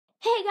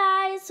Hey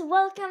guys,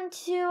 welcome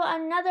to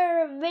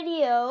another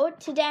video.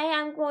 Today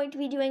I'm going to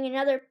be doing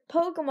another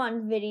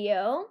Pokemon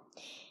video.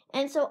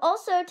 And so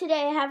also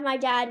today I have my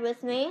dad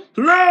with me.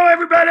 Hello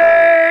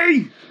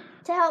everybody!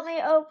 To help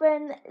me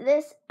open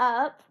this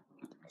up.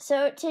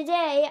 So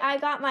today I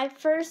got my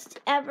first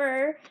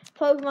ever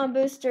Pokemon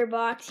booster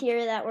box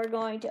here that we're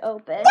going to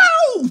open.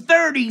 Whoa!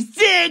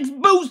 36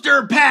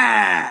 booster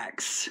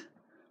packs!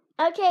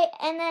 Okay,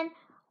 and then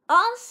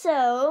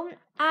also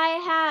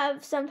I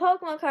have some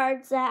Pokemon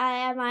cards that I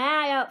have my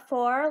eye out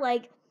for,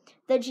 like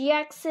the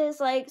GXs,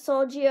 like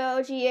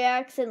Solgio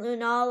GX and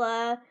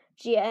Lunala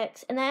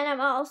GX. And then I'm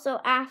also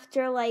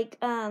after like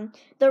the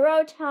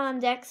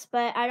Rotom Dex,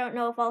 but I don't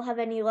know if I'll have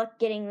any luck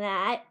getting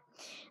that.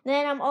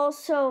 Then I'm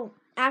also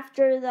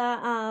after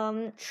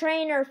the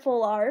Trainer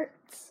Full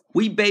Arts.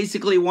 We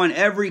basically want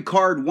every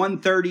card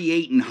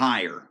 138 and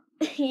higher.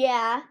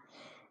 Yeah.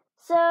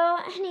 So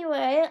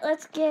anyway,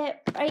 let's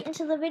get right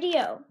into the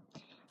video.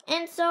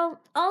 And so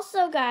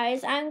also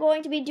guys, I'm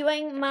going to be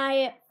doing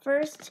my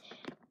first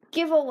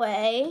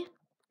giveaway.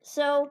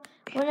 So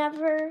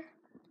whenever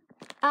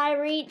I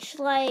reach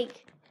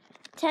like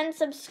 10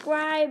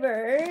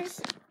 subscribers,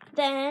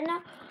 then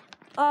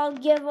I'll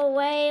give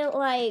away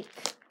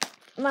like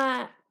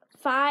my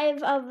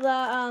 5 of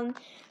the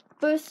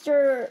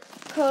booster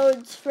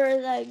codes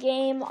for the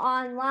game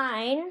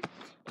online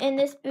in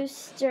this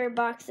booster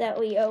box that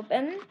we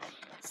open.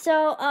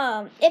 So,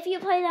 if you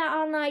play that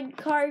online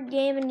card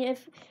game and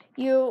if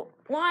you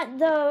want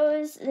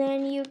those,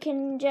 then you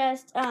can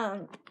just,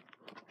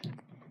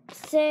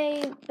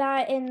 say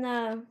that in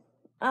the,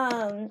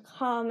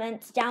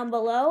 comments down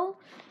below.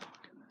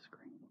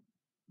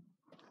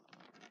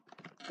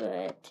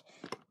 Good.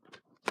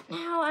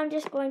 Now I'm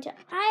just going to,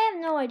 I have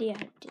no idea how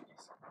to do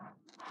this.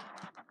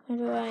 How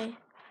do I?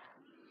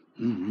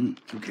 Who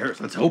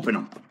cares? Let's open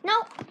them.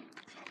 No.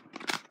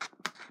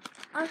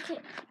 Okay.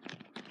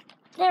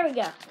 There we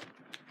go. I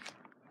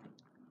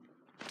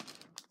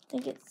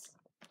think it's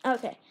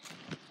okay.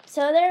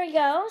 So there we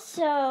go.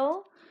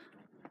 So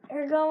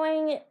we're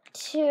going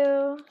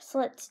to. So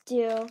let's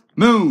do.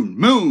 Moon,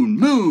 moon,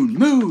 moon,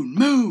 moon,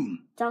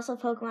 moon. It's also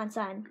Pokemon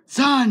Sun.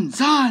 Sun,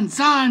 sun,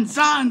 sun,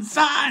 sun,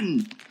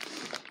 sun.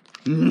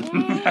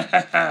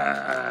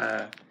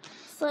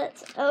 So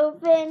let's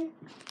open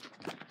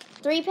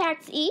 3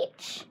 packs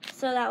each.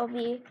 So that will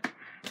be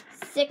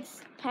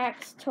 6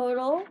 packs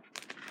total.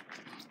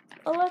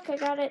 Oh look, I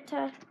got it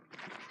to.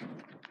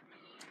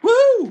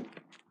 Woo!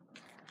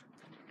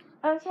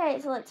 Okay,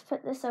 so let's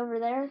put this over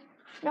there.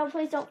 No,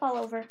 please don't fall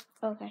over.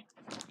 Okay.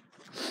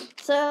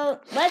 So,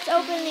 let's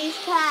open these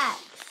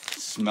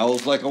packs.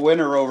 Smells like a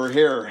winner over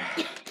here.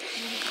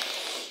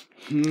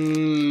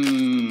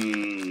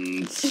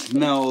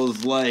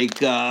 Smells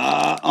like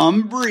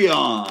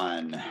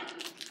Umbreon.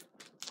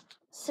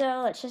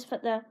 So, let's just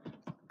put the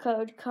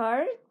code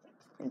card.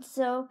 And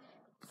so,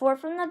 4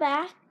 from the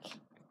back.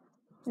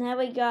 Now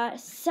we got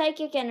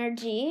Psychic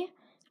Energy.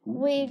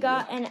 We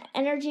got an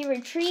Energy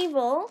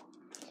Retrieval.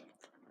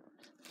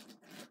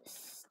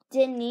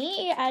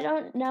 Stinny, I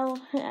don't know.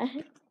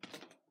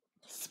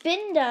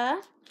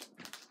 Spinda.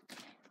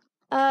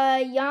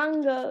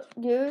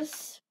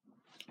 Yongoose.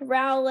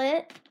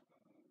 Rowlet.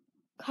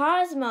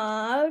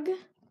 Cosmog.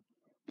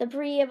 The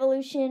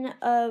pre-evolution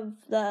of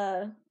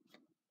the,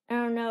 I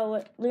don't know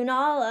what,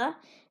 Lunala.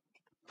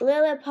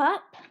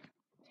 Lillipup.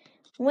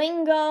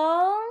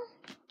 Wingull.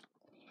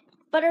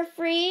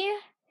 Butterfree.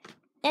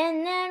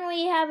 And then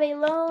we have a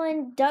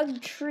Alolan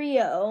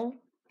Dugtrio.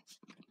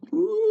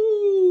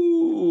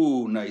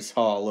 Ooh, nice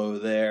hollow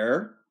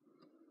there.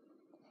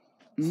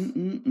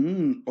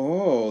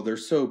 Oh, they're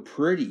so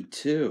pretty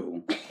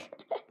too.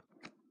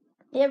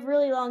 They have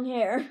really long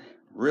hair.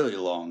 Really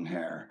long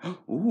hair.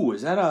 Ooh,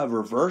 is that a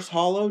reverse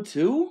hollow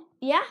too?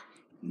 Yeah.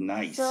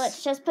 Nice. So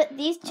let's just put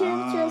these two to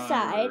the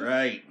side. All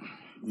right.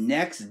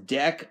 Next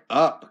deck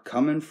up,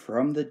 coming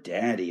from the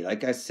daddy.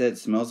 Like I said,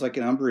 smells like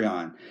an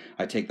Umbreon.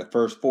 I take the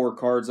first 4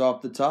 cards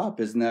off the top,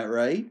 isn't that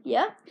right?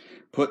 Yep.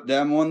 Put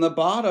them on the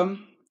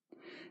bottom.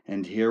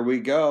 And here we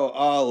go.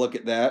 Oh, look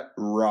at that.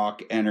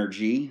 Rock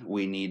Energy.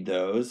 We need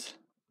those.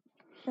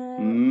 Let's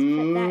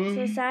put that to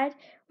the side.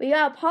 We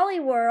got a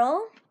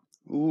Poliwhirl.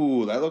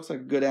 Ooh, that looks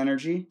like good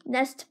energy.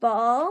 Nest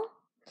Ball.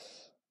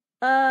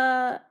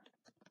 Arachnid.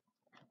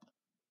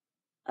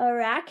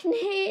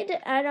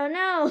 I don't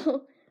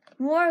know.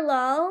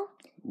 Morlul.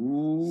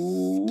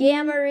 Ooh.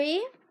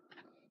 Scammary.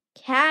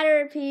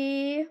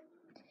 Caterpie.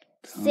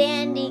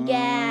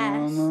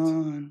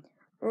 Sandygast.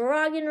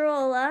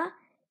 Roggenrola.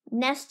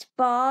 Nest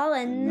Ball.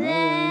 And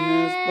then...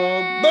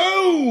 Nest Ball.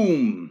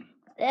 Boom!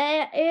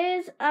 There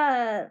is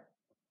a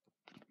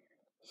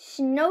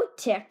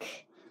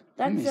Snotic.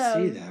 Let me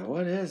see that.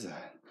 What is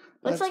that?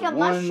 Looks like a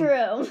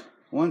mushroom.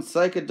 One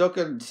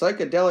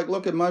psychedelic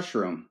looking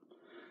mushroom.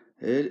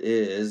 It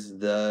is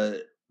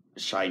the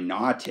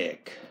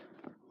Shinotic.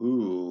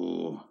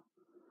 Ooh.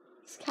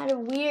 It's kind of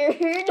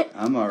weird.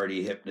 I'm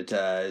already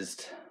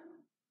hypnotized.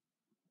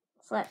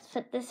 So let's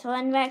put this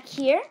one back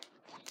here.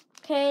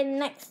 Okay,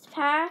 next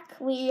pack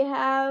we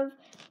have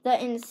the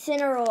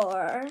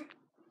Incineroar.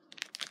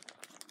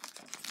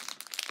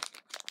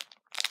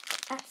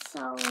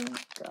 solid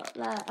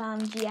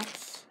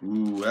GX.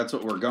 Ooh, that's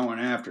what we're going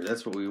after.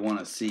 That's what we want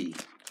to see.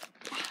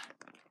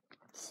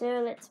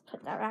 So let's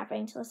put that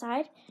wrapping to the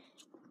side.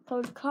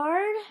 Code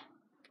card.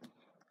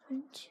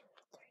 1, 2,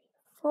 3,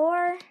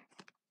 4.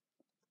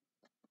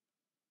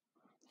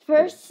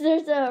 First,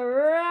 there's a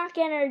Rock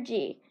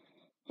Energy.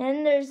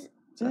 Then there's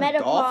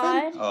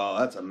Metapod. Oh,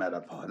 that's a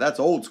Metapod. That's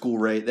old school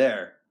right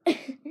there.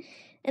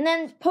 And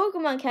then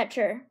Pokemon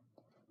Catcher.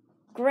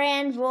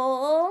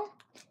 Granville.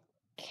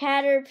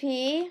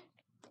 Caterpie.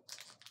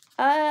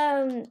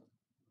 Makinata,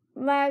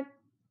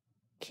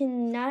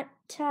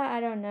 I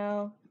don't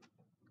know.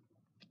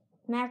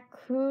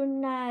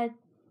 Makuna.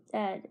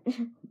 And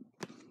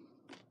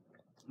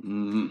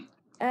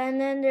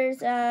then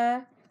there's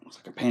looks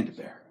like a panda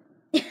bear.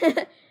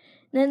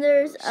 Then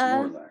there's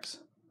Snorlax.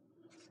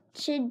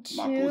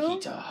 Choo-Choo.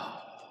 Makuhita.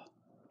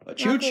 A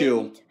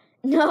Choo-Choo.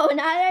 No,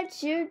 not a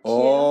Choo-Choo.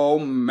 Oh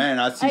man,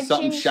 I see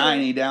something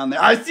shiny down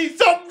there. I see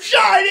something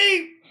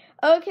shiny.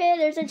 Okay,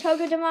 there's a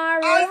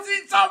Togedemaru. I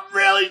see something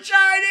really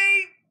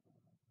shiny.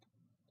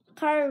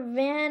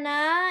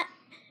 Carvanha,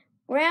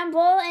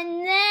 Ramble,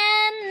 and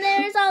then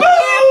there's a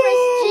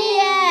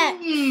Lapras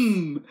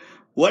GX.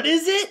 What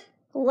is it?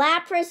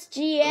 Lapras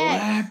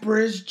GX.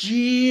 Lapras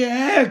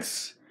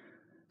GX.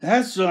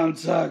 That's what I'm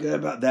talking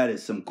about. That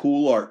is some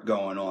cool art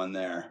going on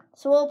there.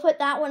 So we'll put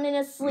that one in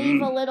a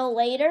sleeve a little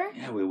later.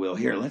 Yeah, we will.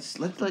 Here, let's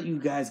let you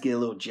guys get a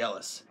little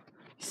jealous.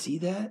 You see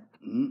that?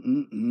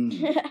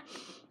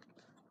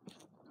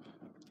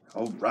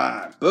 All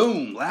right,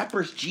 boom,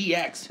 Lapras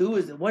GX. Who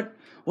is it? What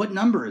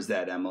number is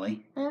that,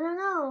 Emily? I don't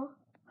know.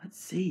 Let's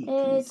see.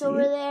 It's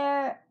over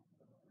there.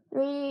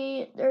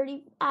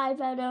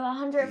 335 out of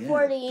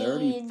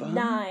 149.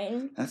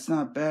 Yeah, that's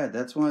not bad.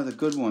 That's one of the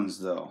good ones,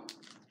 though.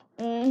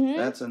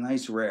 That's a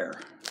nice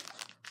rare.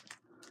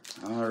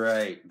 All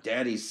right,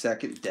 Daddy's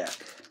second deck.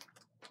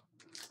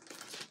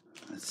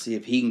 Let's see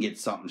if he can get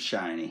something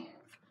shiny.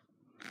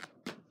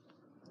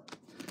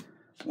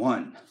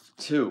 1,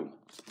 2,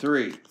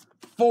 3,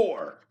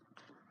 4.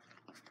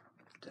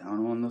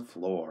 Down on the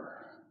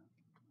floor.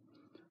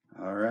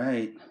 All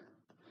right.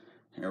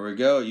 Here we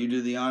go. You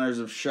do the honors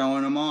of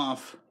showing them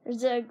off.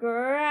 There's a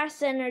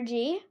Grass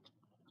Energy.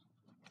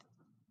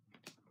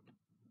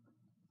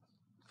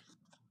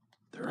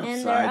 They're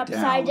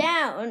upside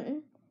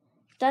down.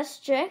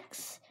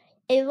 Dustrix,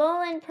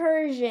 Alolan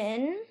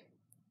Persian,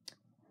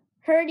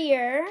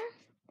 Herdier,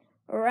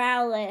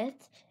 Rowlet,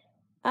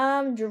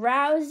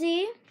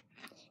 Drowsy,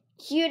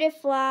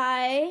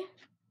 Cutiefly,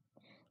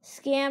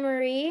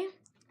 Scammery,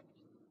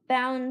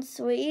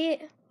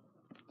 Bounsweet.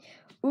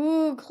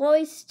 Ooh,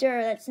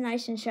 Cloyster, that's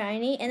nice and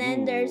shiny. And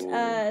then there's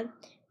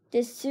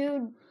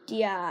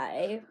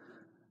Desudii.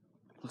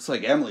 Looks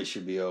like Emily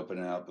should be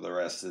opening up the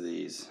rest of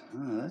these.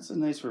 Oh, that's a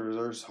nice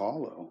reverse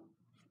holo.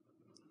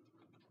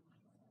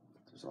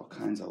 There's all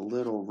kinds of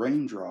little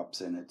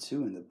raindrops in it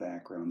too in the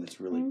background. That's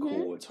really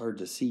cool. It's hard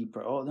to see.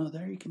 Oh no,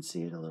 there you can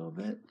see it a little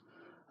bit.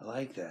 I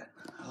like that.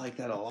 I like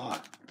that a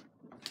lot.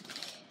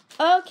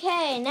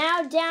 Okay,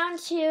 now down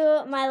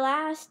to my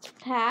last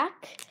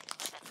pack.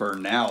 For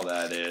now,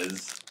 that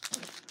is.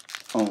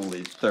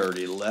 Only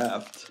 30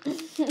 left.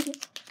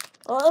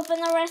 We'll open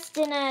the rest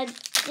in a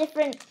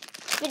different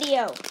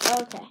video.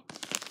 Okay.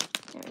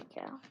 There we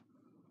go.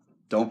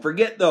 Don't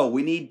forget, though,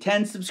 we need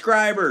 10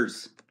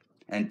 subscribers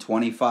and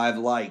 25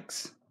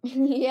 likes.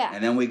 Yeah.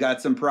 And then we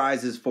got some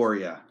prizes for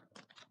you.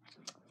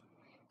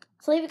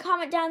 So leave a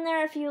comment down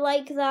there if you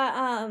like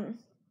the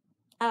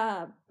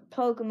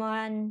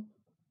Pokemon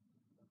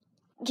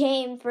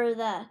game for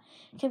the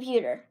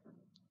computer.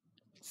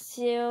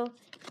 So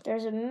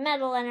there's a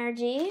Metal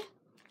Energy,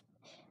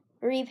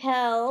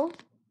 Repel.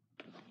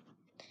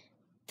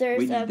 There's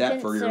we need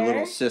that for your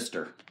little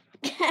sister.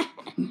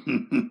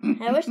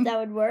 I wish that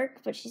would work,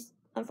 but she's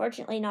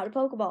unfortunately not a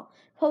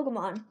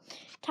Pokemon.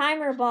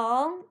 Timer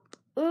Ball.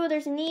 Ooh,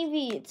 there's an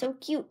Eevee. It's so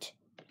cute.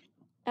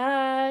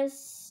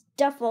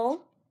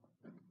 Stuffle.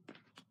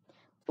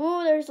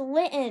 Ooh, there's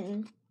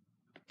Litten.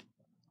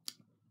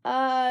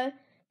 Torkoal.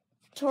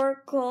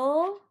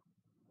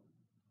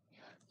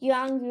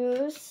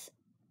 Yungoos.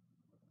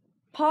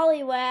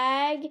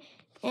 Poliwag.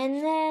 And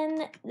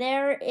then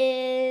there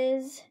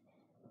is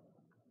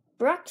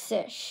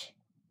Bruxish.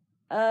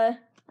 That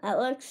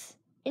looks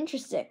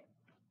interesting.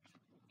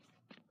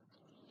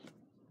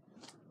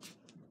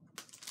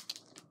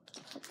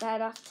 Put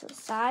that off to the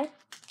side.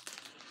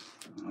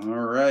 All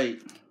right.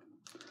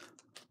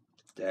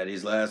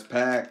 Daddy's last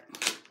pack.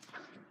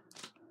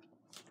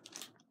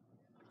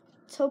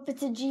 Let's hope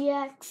it's a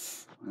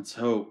GX. Let's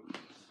hope.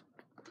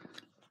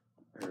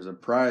 There's a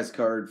prize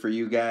card for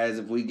you guys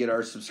if we get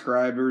our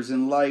subscribers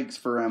and likes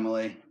for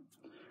Emily.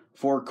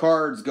 4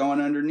 cards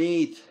going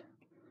underneath.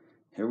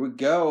 Here we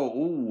go.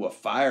 Ooh, a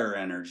Fire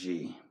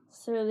Energy.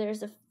 So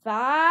there's a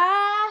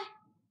Fire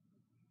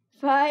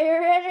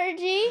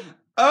Energy.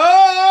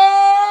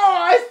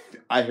 Oh!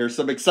 I hear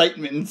some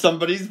excitement in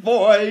somebody's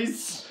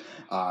voice.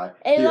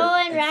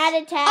 Alolan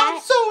Rattata.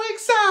 I'm so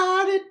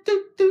excited.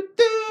 Do, do,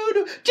 do,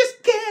 do.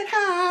 Just get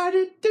high.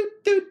 Do, do,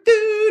 do,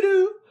 do,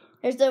 do.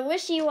 There's the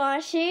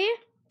Wishy-Washy.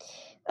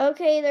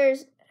 Okay,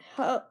 there's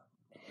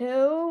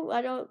who?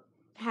 I don't...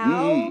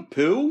 How?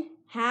 Pooh?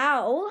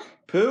 How?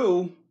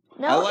 Pooh?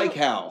 No. I like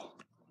how.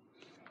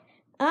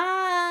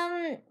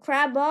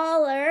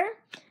 Crabballer,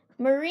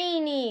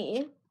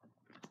 Marini,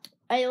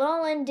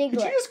 Alolan Diglett.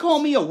 Did you just call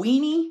me a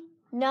weenie?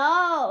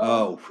 No.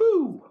 Oh,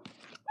 whew.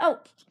 Oh,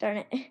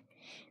 darn it.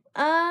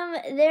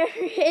 There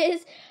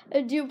is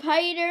a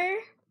Dewpider,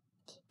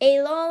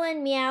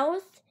 Alolan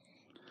Meowth,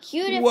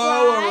 Cutiefly.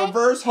 Whoa, a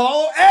reverse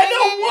holo and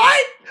a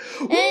what?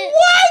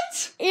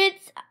 What?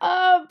 It's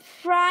a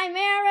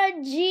Primera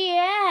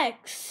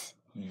GX.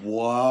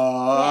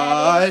 What?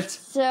 That is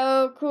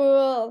so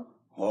cool.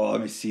 Oh,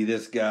 let me see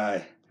this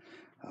guy.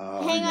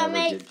 Oh, Hang I on,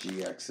 never mate. get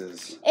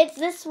GXs. It's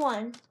this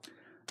one.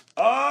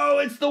 Oh,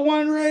 it's the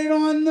one right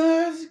on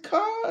the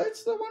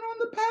it's the one on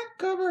the pack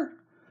cover.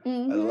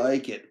 Mm-hmm. I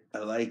like it. I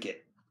like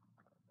it.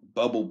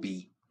 Bubble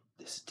Beat.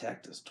 This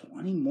attack does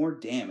 20 more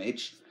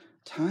damage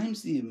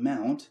times the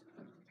amount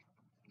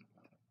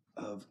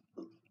of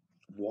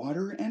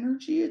water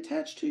energy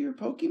attached to your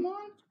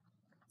Pokemon.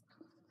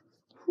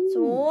 It's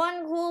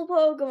one cool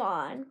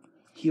Pokemon.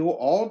 Heal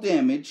all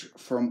damage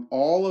from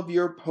all of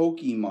your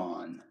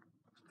Pokemon.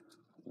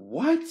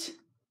 What?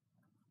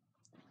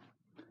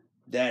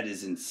 That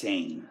is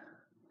insane.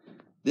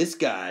 This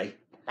guy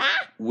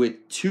with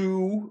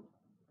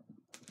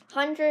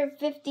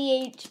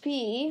 150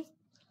 HP.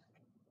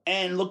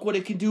 And look what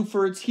it can do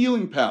for its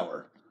healing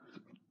power.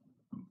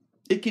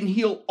 It can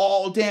heal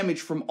all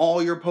damage from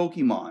all your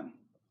Pokemon.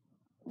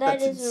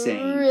 That's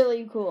insane.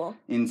 Really cool.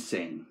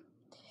 Insane.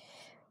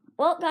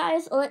 Well,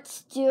 guys,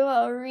 let's do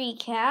a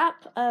recap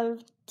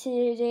of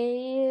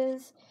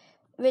today's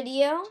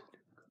video.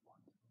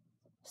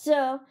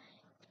 So,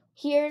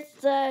 here's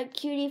the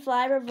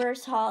Cutiefly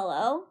Reverse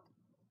Holo.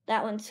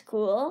 That one's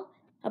cool.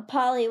 A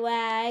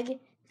Poliwag.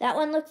 That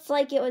one looks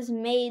like it was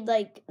made,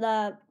 like,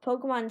 the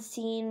Pokemon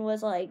scene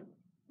was, like,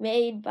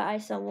 made by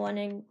someone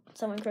and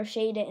someone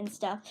crocheted it and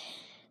stuff.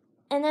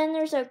 And then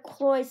there's a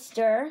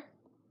Cloyster.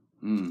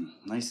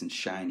 Nice and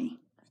shiny.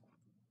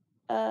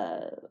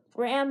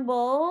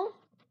 Ramble.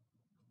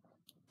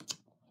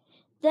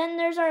 Then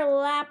there's our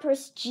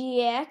Lapras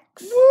GX.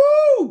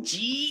 Woo!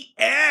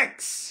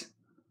 GX!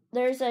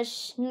 There's a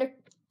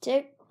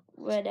Schnooktick,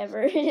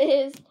 whatever it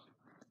is.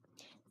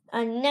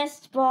 A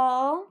Nest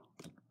Ball.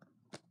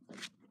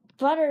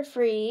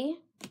 Butterfree.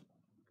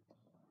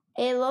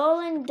 A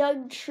Alolan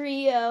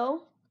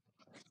Dugtrio.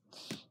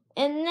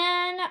 And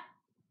then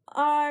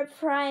our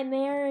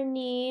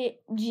Primarily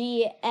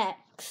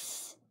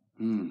GX.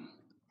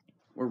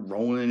 We're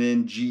rolling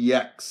in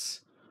GX.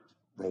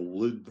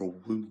 Rolling,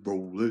 rolling,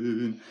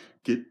 rolling.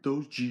 Get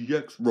those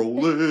GX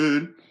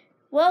rolling.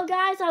 Well,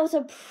 guys, that was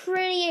a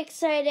pretty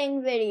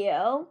exciting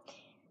video.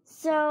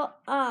 So,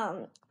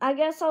 I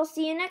guess I'll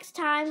see you next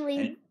time.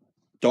 And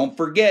don't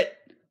forget,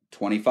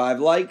 25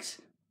 likes,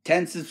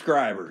 10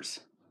 subscribers.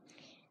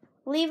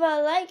 Leave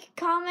a like,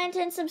 comment,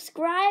 and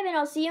subscribe, and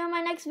I'll see you in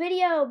my next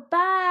video.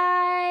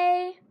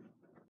 Bye!